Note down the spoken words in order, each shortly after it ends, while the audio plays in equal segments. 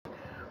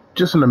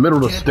just in the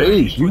middle of the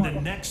stage. For the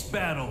next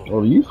battle.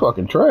 Oh, you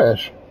fucking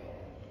trash.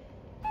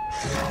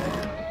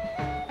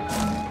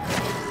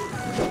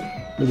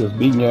 Niggas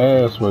beating your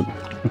ass with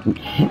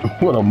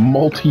what a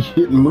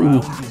multi-hit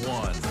move. Round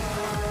 1.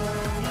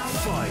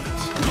 Fight.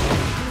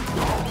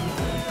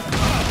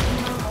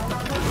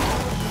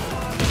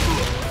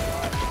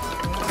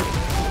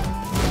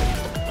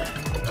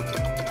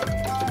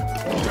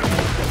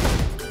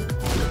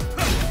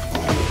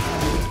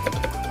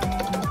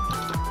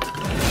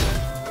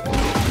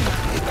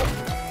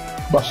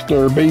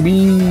 Buster,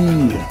 baby.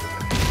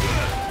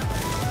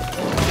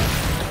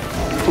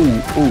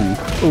 Ooh, ooh,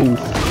 ooh,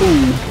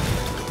 ooh.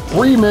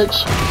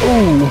 Remix.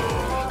 Ooh.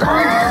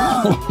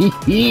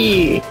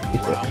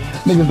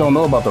 Niggas don't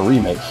know about the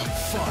remix.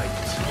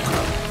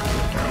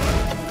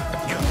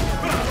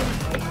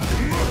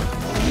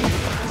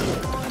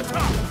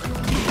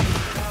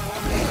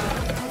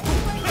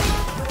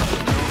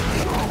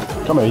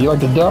 Come here, you like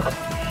to duck?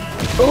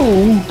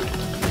 Ooh.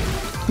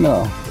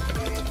 No.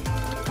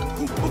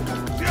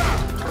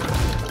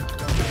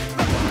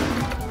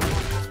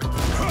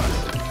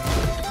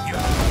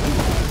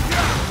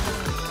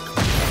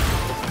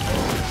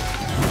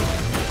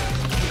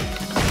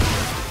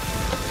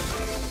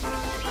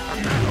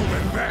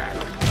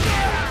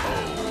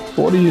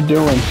 What are you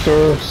doing,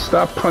 sir?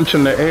 Stop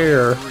punching the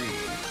air.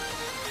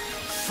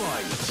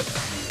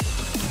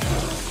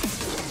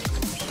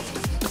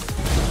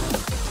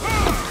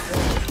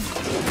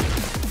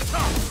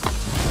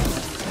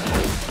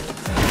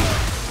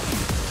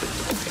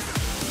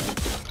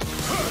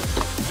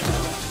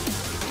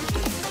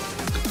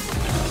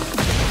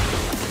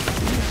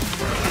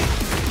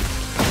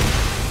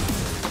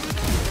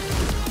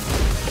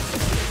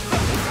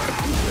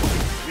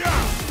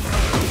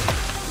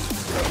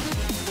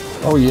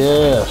 Oh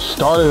yeah,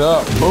 start it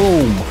up,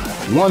 boom.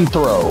 1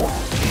 throw,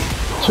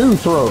 2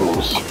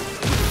 throws,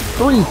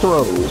 3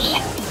 throws,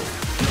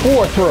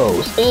 4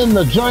 throws, and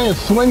the giant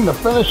swing to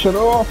finish it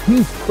off.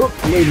 He's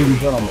cooked, ladies and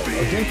gentlemen,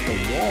 against the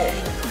wall.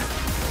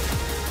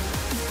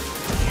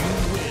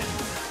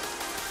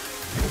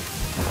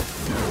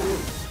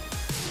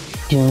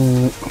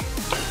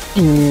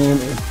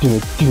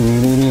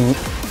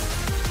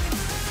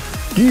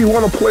 Do you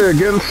want to play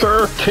again,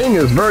 sir? King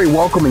is very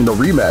welcoming to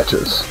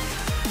rematches.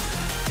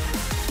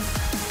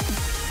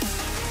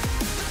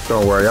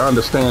 Don't worry, I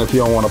understand if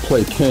you don't want to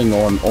play King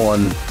on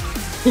on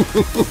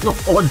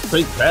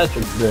St.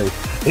 Patrick's Day.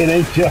 It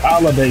ain't your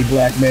holiday,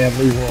 black man,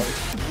 Leroy.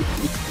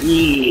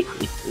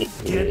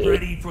 Get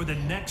ready for the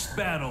next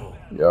battle.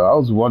 Yeah, I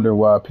was wondering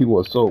why people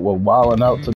were wilding out to